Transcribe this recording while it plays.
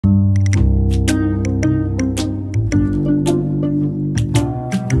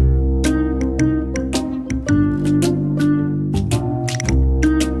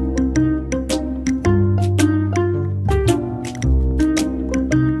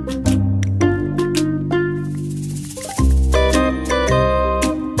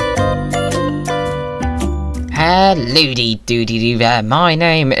Hello-dee-doo-dee-doo there, my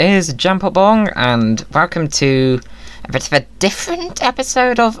name is JampottBong, and welcome to a bit of a different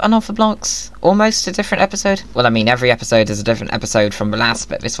episode of Unorthoblocks. Almost a different episode. Well, I mean, every episode is a different episode from the last,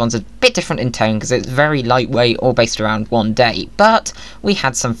 but this one's a bit different in tone because it's very lightweight, all based around one day. But we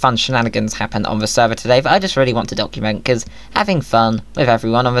had some fun shenanigans happen on the server today that I just really want to document because having fun with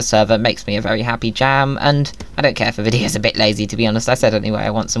everyone on the server makes me a very happy jam, and I don't care if the video's a bit lazy, to be honest. I said anyway, I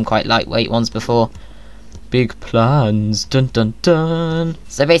want some quite lightweight ones before. Big plans, dun dun dun.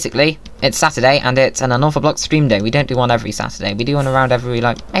 So basically, it's Saturday and it's an Unorthoblocks stream day. We don't do one every Saturday. We do one around every,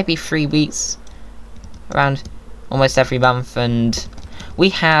 like, maybe 3 weeks. Around almost every month, and we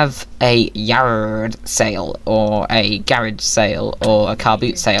have a yard sale, or a garage sale, or a car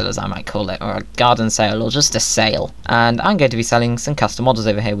boot sale as I might call it, or a garden sale, or just a sale. And I'm going to be selling some custom models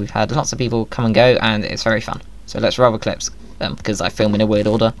over here. We've had lots of people come and go and it's very fun. So let's roll the clips, because I film in a weird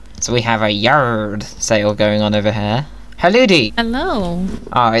order. So we have a yard sale going on over here. Hello-dee! Hello!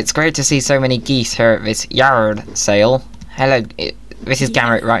 Oh, it's great to see so many geese here at this yard sale. Hello, this is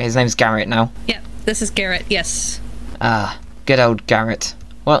Garrett, right? His name's Garrett now. Yep, this is Garrett, yes. Ah, good old Garrett.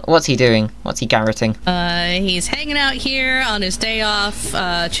 What's he doing? What's he garretting? He's hanging out here on his day off,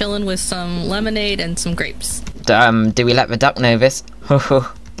 chilling with some lemonade and some grapes. Do we let the duck know this? Probably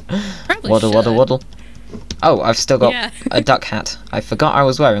Waddle, should. waddle, waddle. Oh, I've still got a duck hat. I forgot I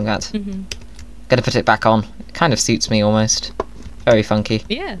was wearing that. Gonna put it back on. It kind of suits me almost. Very funky.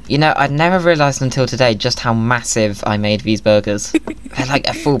 Yeah. You know, I'd never realised until today just how massive I made these burgers. They're like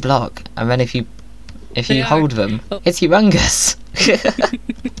a full block, and then if you hold them, it's humongous.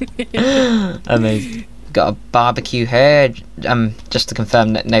 Amazing. Got a barbecue here. Just to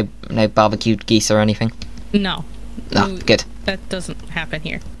confirm that no barbecued geese or anything. No. No, good. That doesn't happen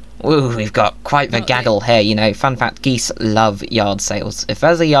here. Ooh, we've got quite the gaggle here, you know. Fun fact, geese love yard sales. If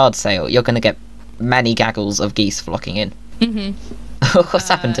there's a yard sale, you're going to get many gaggles of geese flocking in. What's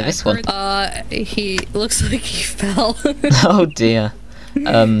happened to this one? He looks like he fell. Oh dear.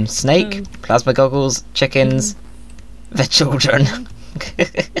 Snake, plasma goggles, chickens, the children.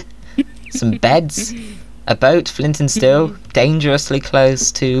 Some beds, a boat, flint and steel, dangerously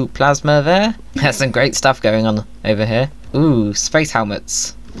close to plasma there. There's some great stuff going on over here. Ooh, space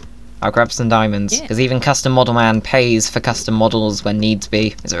helmets. I'll grab some diamonds, because even Custom Model Man pays for custom models when needs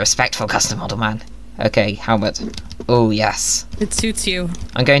be. He's a respectful custom model man. Okay, helmet. Oh, yes. It suits you.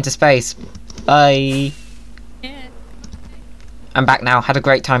 I'm going to space. Bye. Yeah. I'm back now. Had a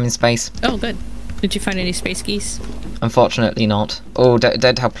great time in space. Oh, good. Did you find any space geese? Unfortunately not. Oh,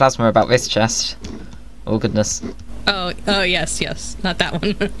 don't tell Plasma about this chest. Oh, goodness. Oh, yes. Not that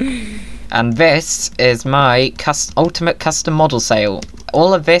one. And this is my ultimate custom model sale.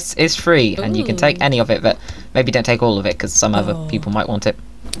 All of this is free, and you can take any of it, but maybe don't take all of it, because some other people might want it.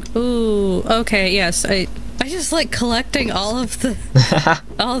 Ooh, okay, yes. I just like collecting all of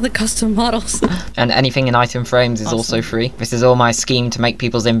the custom models. And anything in item frames is also free. This is all my scheme to make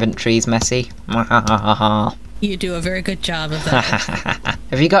people's inventories messy. You do a very good job of that.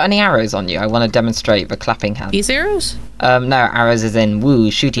 Have you got any arrows on you? I want to demonstrate the clapping hand. These arrows? No, arrows is in woo,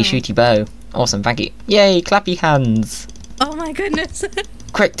 shooty bow. Awesome, thank you. Yay, clappy hands. Oh my goodness.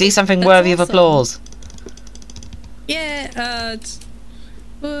 Quick, do something worthy of applause. Yeah,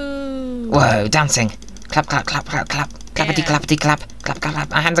 woo. Whoa, dancing. Clap, clap, clap, clap, clap. Clappity, clappity, clap. Clap, clap, clap.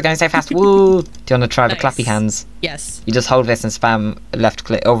 My hands are going so fast. Woo. Do you want to try the clappy hands? Yes. You just hold this and spam left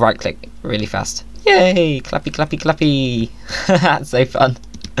click or right click really fast. Yay! Clappy, clappy, clappy. That's so fun.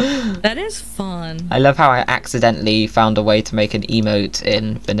 That is fun. I love how I accidentally found a way to make an emote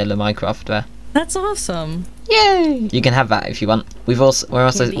in vanilla Minecraft there. That's awesome. Yay! You can have that if you want. We're also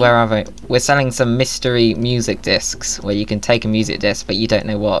where are they? We're selling some mystery music discs where you can take a music disc but you don't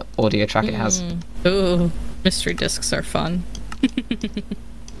know what audio track it has. Ooh, mystery discs are fun.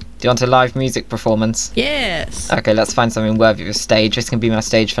 Do you want a live music performance? Yes. Okay, let's find something worthy of a stage. This can be my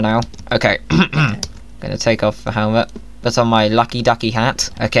stage for now. Okay. Gonna take off the helmet. Put on my lucky ducky hat.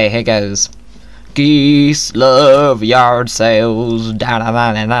 Okay, here goes. Geese love yard sales. Da da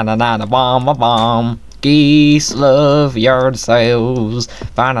da da da da da bom bom bom. Geese love yard sales.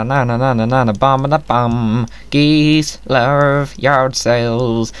 Ba na na na na na na na bom ba bum. Geese love yard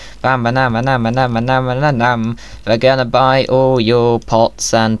sales. Bam ba na na na na na na na na. We're gonna buy all your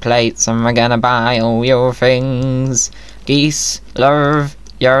pots and plates, and we're gonna buy all your things. Geese love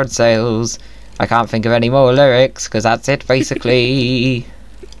yard sales. I can't think of any more lyrics because that's it basically.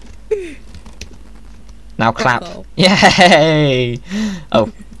 Now clap. Yay!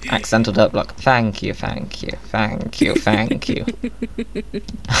 Oh, Accidental dirt block. Thank you, thank you, thank you, thank you.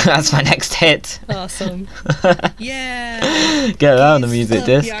 That's my next hit. Awesome. Yeah. Get around the music Love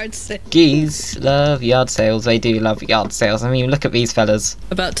disc. yard sale. Geese love yard sales. They do love yard sales. I mean, look at these fellas.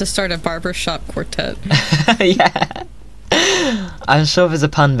 About to start a barbershop quartet. Yeah. I'm sure there's a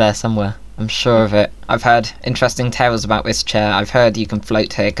pun there somewhere. I'm sure of it. I've heard interesting tales about this chair. I've heard you can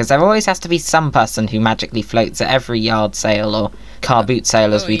float here, because there always has to be some person who magically floats at every yard sale or car boot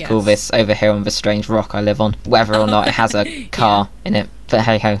sale, as we'd call this over here on the strange rock I live on, whether or not it has a car in it. But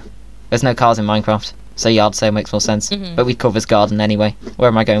hey ho, there's no cars in Minecraft, so yard sale makes more sense. But we'd call this garden anyway. Where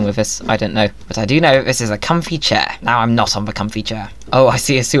am I going with this? I don't know. But I do know this is a comfy chair. Now I'm not on the comfy chair. Oh, I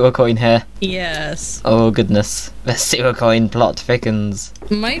see a sewer coin here. Yes. Oh goodness, the sewer coin plot thickens.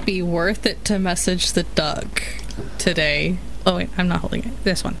 Might be worth it to message the duck today. Oh wait, I'm not holding it.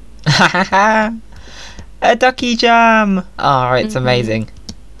 This one. A ducky jam! Oh, it's amazing.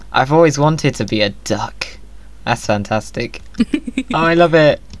 I've always wanted to be a duck. That's fantastic. Oh, I love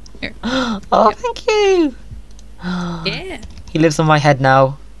it. Here. Oh, thank you. Yeah. He lives on my head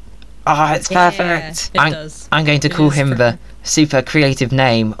now. Oh, it's perfect. It does. I'm going to call is him the perfect. super creative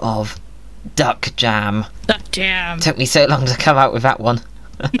name of Duck Jam. Duck jam. Took me so long to come out with that one.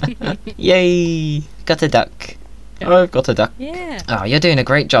 Yay! Got a duck. Oh, I've got a duck. Yeah. Oh, you're doing a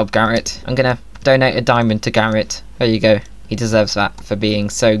great job, Garrett. I'm gonna donate a diamond to Garrett. There you go. He deserves that for being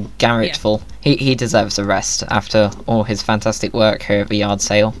so Garrettful. He deserves a rest after all his fantastic work here at the yard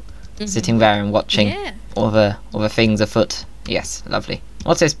sale. Sitting there and watching all the things afoot. Yes, lovely.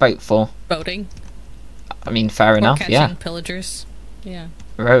 What's this boat for? Boating. I mean, fair Or enough, catching yeah. pillagers. Yeah.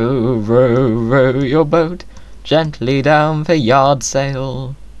 Row, row, row your boat gently down the yard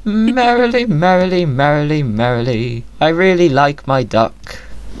sale. Merrily, merrily, merrily, merrily. I really like my duck.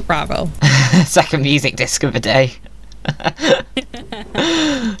 Bravo. Second music disc of the day.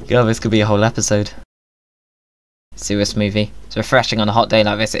 God, this could be a whole episode. Sewer smoothie. It's refreshing on a hot day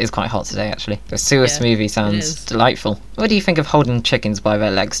like this. It is quite hot today, actually. The sewer smoothie sounds delightful. What do you think of holding chickens by their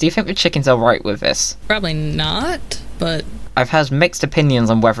legs? Do you think the chickens are right with this? Probably not, but I've heard mixed opinions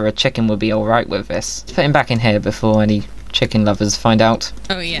on whether a chicken would be alright with this. Let's put him back in here before any chicken lovers find out.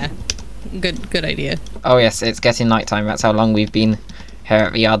 oh yeah. Good idea. Oh yes, it's getting nighttime. That's how long we've been here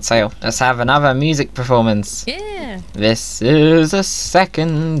at the yard sale. Let's have another music performance. Yeah. This is a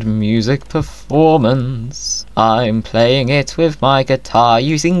second music performance. I'm playing it with my guitar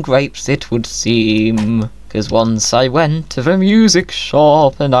using grapes, it would seem. 'Cause once I went to the music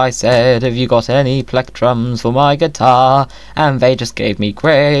shop and I said, have you got any plectrums for my guitar? And they just gave me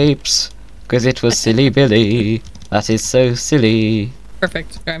grapes. 'Cause it was Silly Billy. That is so silly.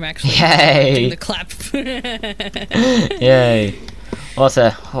 Perfect. I'm actually Yay. doing the clap. Yay.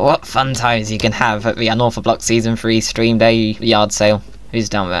 What fun times you can have at the Unorthoblocks Season 3 Stream Day yard sale. Who's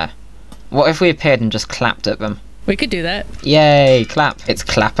down there? What if we appeared and just clapped at them? We could do that. Yay, clap. It's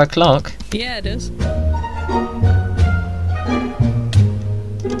clap o'clock. Yeah, it is.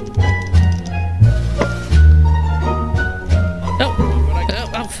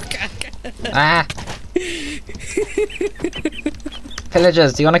 Oh, God. Ah!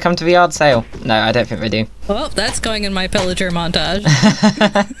 Pillagers, do you want to come to the yard sale? No, I don't think they do. Well, that's going in my pillager montage.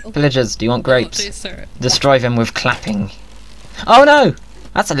 Pillagers, do you want grapes? Oh, please, sir. Destroy them with clapping. Oh no!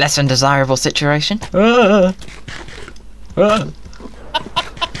 That's a less than desirable situation. Ah. Ah.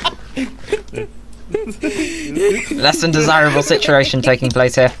 Less than desirable situation taking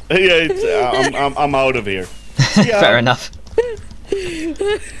place here. Yeah, I'm out of here. Fair enough.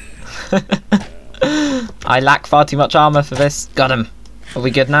 I lack far too much armor for this. Got him. Are we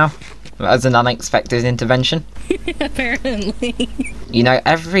good now? As an unexpected intervention. Apparently. You know,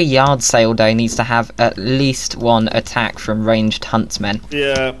 every yard sale day needs to have at least one attack from ranged huntsmen.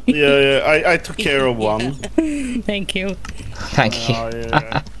 Yeah. I took care of one. Thank you. Thank you. Oh,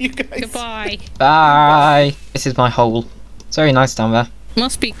 yeah. You guys. Goodbye. Bye. This is my hole. It's very nice down there.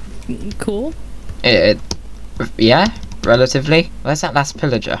 Must be cool. Yeah, relatively. Where's that last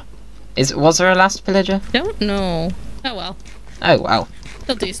pillager? Was there a last pillager? Don't know. Oh well. Oh wow.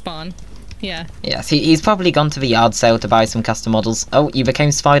 They'll despawn. Yeah. Yes, he's probably gone to the yard sale to buy some custom models. Oh, you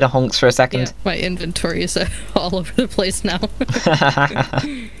became Spider Honks for a second. Yeah, my inventory is all over the place now.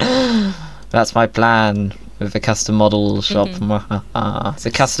 That's my plan with the custom model shop. It's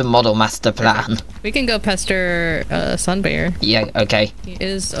a custom model master plan. We can go pester Sunbear. Yeah, okay. He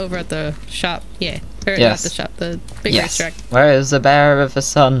is over at the shop. Yeah. Or Yes. not the shop, the big racetrack. Where is the bear of the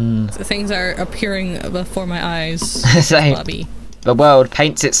sun? So things are appearing before my eyes. Same. Lobby. The world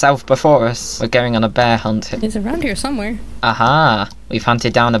paints itself before us. We're going on a bear hunt. He's around here somewhere. Aha! We've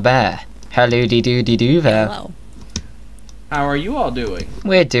hunted down a bear. Hello-de-doo-de-doo there. Hello. How are you all doing?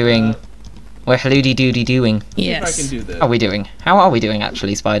 We're doing. We're halloody-doody doing. See if I Yes. can do this. How are we doing? How are we doing,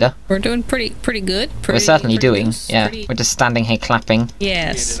 actually, Spider? We're doing pretty good. We're certainly pretty doing. loose, Yeah. pretty- We're just standing here clapping.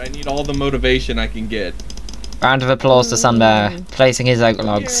 Yes. I need all the motivation I can get. Round of applause to Sunbear, placing his oak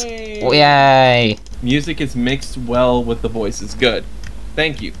logs. Yay. Yay! Music is mixed well with the voices. Good.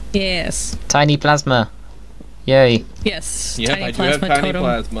 Thank you. Yes. Tiny plasma. Yay. Yes. Yep, tiny I do have plasma tiny totem.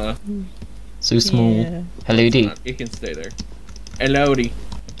 plasma. So small. Yeah. Halloody. It can stay there. Hello-dy.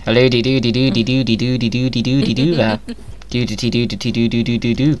 Halloody-doody-doody-doody-doody-doody-doo there.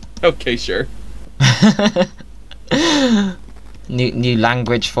 Doody-doody-doody-doody-doody-doo. Okay, sure. New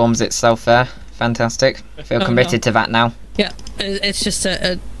language forms itself there. Fantastic. I feel Oh, committed to that now. Yeah. It's just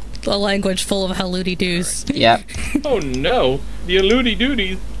a language full of halloody-doos. Yep. Oh no, the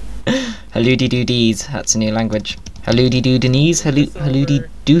eludy-doodies. Halloody-doodies. That's a new language. Halloody-doodinies.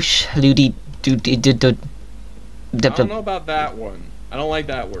 Halloody-douche. Halloody-doody-doo. I don't know about that one. I don't like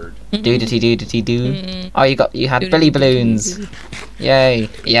that word. Doodity-doodity-doo. Oh, you had Billy balloons. Yay.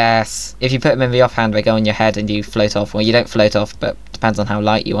 Yes. If you put them in the offhand, they go on your head and you float off. Well, you don't float off, but depends on how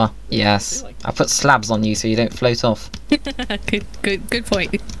light you are. Yes. I put slabs on you so you don't float off. Good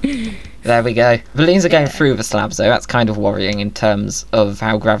point. There we go. Balloons are going through the slabs, though. That's kind of worrying in terms of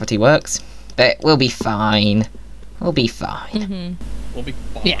how gravity works. But we'll be fine. We'll be fine. We'll be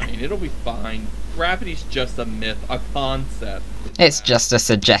fine. Yeah. It'll be fine. Gravity's just a myth, a concept. It's just a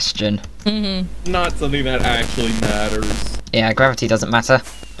suggestion. Not something that actually matters. Yeah, gravity doesn't matter.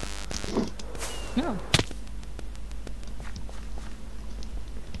 No.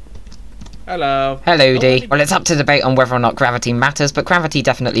 Hello. Hello, D. Nobody- Well, it's up to debate on whether or not gravity matters, but gravity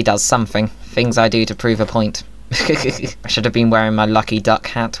definitely does something. Things I do to prove a point. I should have been wearing my lucky duck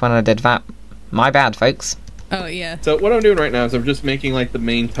hat when I did that. My bad, folks. Oh yeah. So what I'm doing right now is I'm just making like the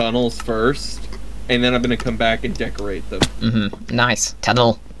main tunnels first, and then I'm gonna come back and decorate them. Nice.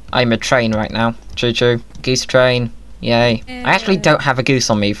 Tunnel. I'm a train right now. Choo choo. Goose train. Yay. I actually don't have a goose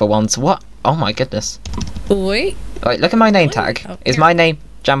on me for once. What? Oh my goodness. Wait. Wait, look at my name tag. Oh, Is here. my name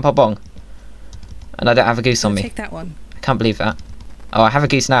JampottBong? And I don't have a goose on me. Take that one. I can't believe that. Oh, I have a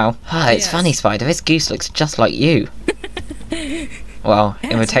goose now. Ah, it's Yes. funny, Spider. This goose looks just like you. Well, Yeah,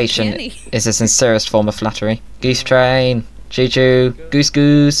 it's imitation uncanny. is the sincerest form of flattery. Goose train. Choo choo. Goose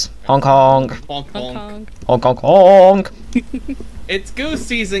goose. Honk honk. Honk Hong honk. Kong. Honk honk honk. It's goose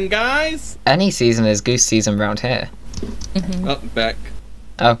season, guys. Any season is goose season round here. Oh, back.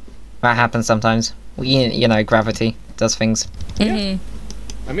 Oh, that happens sometimes. Well, you know, gravity does things. I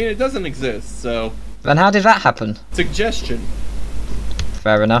mean, it doesn't exist, so Then how did that happen? suggestion.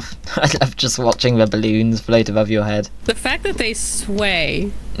 Fair enough. I love just watching the balloons float above your head. The fact that they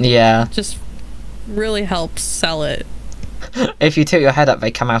sway Yeah. just really helps sell it. If you tilt your head up, they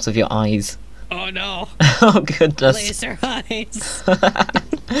come out of your eyes. Oh no. Oh goodness. Laser eyes.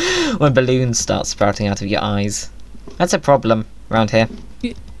 When balloons start sprouting out of your eyes. That's a problem around here.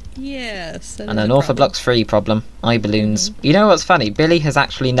 Yes. that And is an a problem. Unorthoblocks free problem. Eye balloons. You know what's funny? Billy has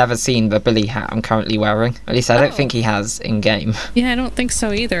actually never seen the Billy hat I'm currently wearing. At least I don't Oh. think he has in game. Yeah, I don't think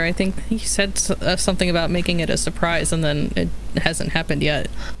so either. I think he said something about making it a surprise, and then it hasn't happened yet.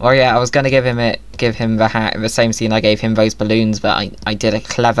 Oh yeah, I was gonna give him the hat in the same scene I gave him those balloons, but I did a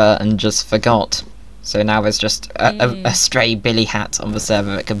clever and just forgot. So now there's just a stray Billy hat on the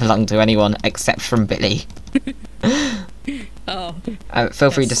server that can belong to anyone except from Billy. Oh.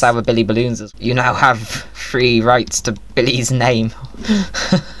 Feel free to Yes. sell the Billy balloons. You now have free rights to Billy's name.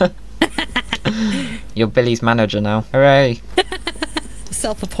 You're Billy's manager now. Hooray!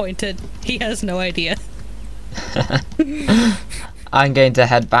 Self-appointed. He has no idea. I'm going to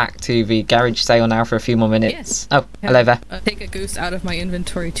head back to the garage sale now for a few more minutes. Yes. Oh, hello there. Take a goose out of my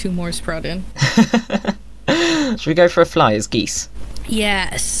inventory. 2 more sprout in. Should we go for a fly as geese?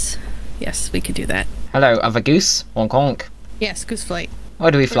 Yes. Yes, we could do that. Hello, other goose. Honk honk. Yes, goose flight.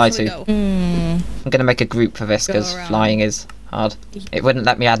 Where do we fly Where should to? we go? I'm gonna make a group for this Go because around. flying is hard. It wouldn't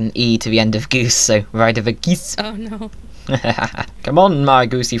let me add an E to the end of goose, so ride of a geese. Oh no. Come on, my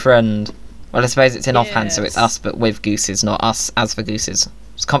goosey friend. Well, I suppose it's in offhand, so it's Yes. us, but with gooses, not us as for gooses.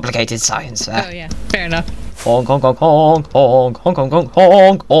 It's complicated science there. Oh yeah. Fair enough. Honk honk honk honk honk honk honk honk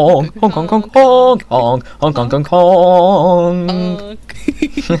honk honk honk honk honk honk honk honk honk honk honk.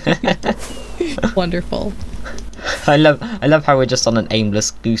 Wonderful. I love how we're just on an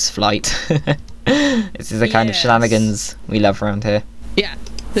aimless goose flight. This is the kind of Yes. shenanigans we love around here. Yeah.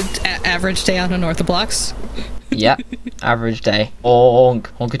 The average day on Unorthoblocks. Yep, average day. Honk,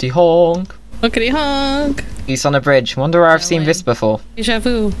 honkety honk. Hookity honk. Goose on a bridge. Wonder where I've seen Going. this before. Deja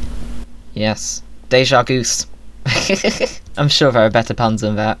vu. Yes, deja goose. I'm sure there are better puns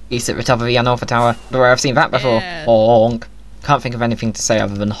than that. Geese at the top of the Unortho Tower. But where I've seen that before. Yeah. Honk. Can't think of anything to say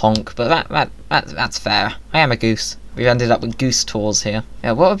other than honk, but that's fair. I am a goose. We've ended up with goose tours here.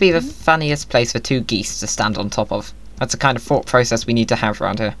 Yeah, what would be the funniest place for 2 geese to stand on top of? That's the kind of thought process we need to have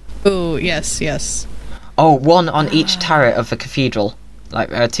around here. Oh, yes. Oh, 1 on each turret of the cathedral. Like,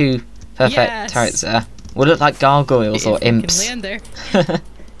 there are 2 perfect turrets there. Would look like gargoyles or imps. Can land there.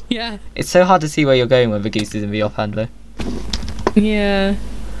 Yeah. It's so hard to see where you're going when the goose is in the offhand, though. Yeah.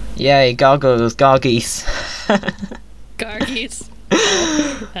 Yay, gargoyles, gargeese. Gargeese.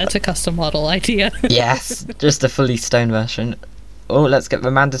 That's a custom model idea. Yes, just a fully stone version. Oh, let's get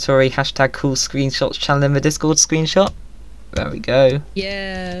the mandatory hashtag cool screenshots channel in the Discord screenshot. There we go.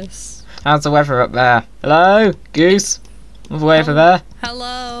 Yes. How's the weather up there? Hello? Goose? Move away over there.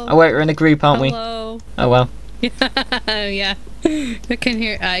 Hello. Oh wait, we're in a group, aren't we? Hello. Oh well. Yeah.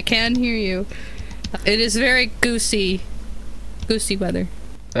 I can hear you. It is very goosey weather.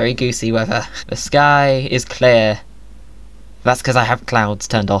 Very goosey weather. The sky is clear. That's because I have clouds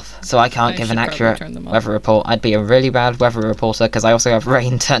turned off, so I can't give an accurate weather report. I'd be a really bad weather reporter because I also have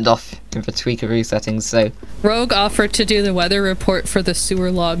rain turned off in the tweakeroo settings, so... Rogue offered to do the weather report for the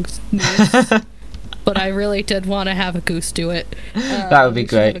sewer logs news, but I really did want to have a goose do it. That would be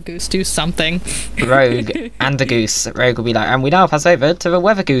great. Have a goose do something. Rogue and a goose. Rogue will be like, and we now pass over to the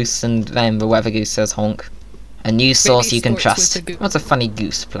weather goose, and then the weather goose says honk. A news source you can trust. What's a funny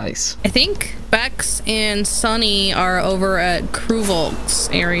goose place? I think Bex and Sunny are over at Kruvolk's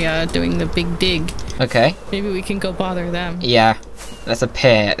area doing the big dig. Okay. Maybe we can go bother them. Yeah. Let's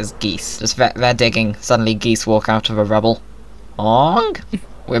appear as geese. Just they're digging. Suddenly geese walk out of the rubble. Honk!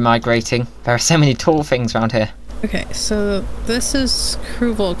 We're migrating. There are so many tall things around here. Okay, so this is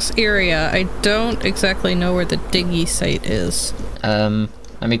Kruvolk's area. I don't exactly know where the diggy site is. Let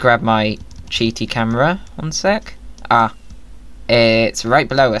me grab my cheaty camera. 1 sec. Ah. It's right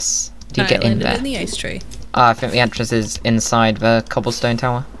below us. Do you get in there? In the ice tray. Ah, I think the entrance is inside the cobblestone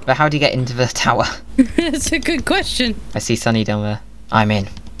tower. But how do you get into the tower? That's a good question. I see Sunny down there. I'm in.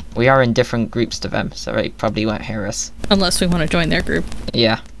 We are in different groups to them, so they probably won't hear us. Unless we want to join their group.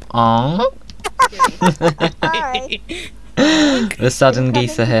 Yeah. Aww. Hi. The sudden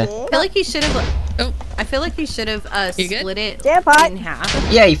geese are here. I feel like you should have. Oh, I feel like you should have split it Jampot. in half.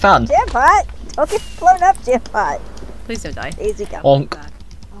 Yay, fun. Jampot! Don't get blown up, Jampot. Please don't die. Easy go. Honk.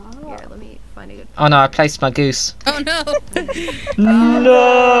 Here, let me find a good. Oh no, I placed my goose. Oh no! No!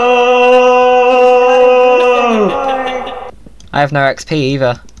 I have no XP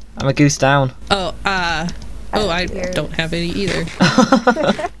either. I'm a goose down. Oh, I don't have any either.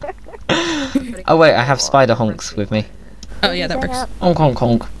 Oh wait, I have spider honks with me. Oh yeah, that works. Honk honk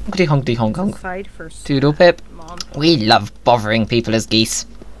honk. Honkty honkty honk honk. Side first. Doodle pip. Mom. We love bothering people as geese.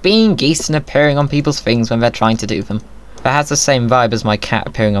 Being geese and appearing on people's things when they're trying to do them. That has the same vibe as my cat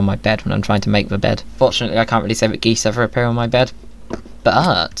appearing on my bed when I'm trying to make the bed. Fortunately, I can't really say that geese ever appear on my bed.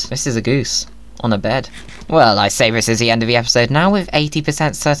 But this is a goose on a bed. Well, I say this is the end of the episode now with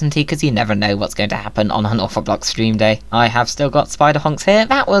 80% certainty because you never know what's going to happen on Unorthoblocks stream day. I have still got spider honks here.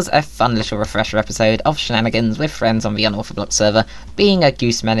 That was a fun little refresher episode of shenanigans with friends on the Unorthoblocks server, being a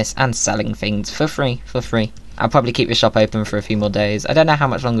goose menace and selling things for free. I'll probably keep the shop open for a few more days. I don't know how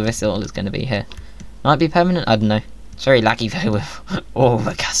much longer this all is going to be here. Might be permanent, I don't know. It's very laggy though with all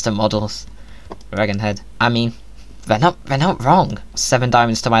the custom models. Dragon head. I mean, they're not wrong. 7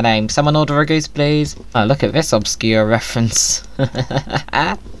 diamonds to my name. Someone order a goose, please. Oh, look at this obscure reference.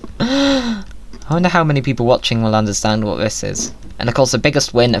 I wonder how many people watching will understand what this is. And of course, the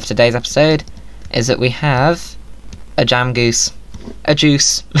biggest win of today's episode is that we have a jam goose. A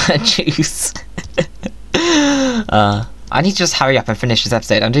juice. A juice. I need to just hurry up and finish this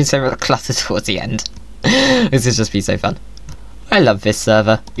episode. I'm doing so much clutter towards the end. This has just been so fun. I love this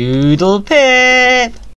server. Doodle pip!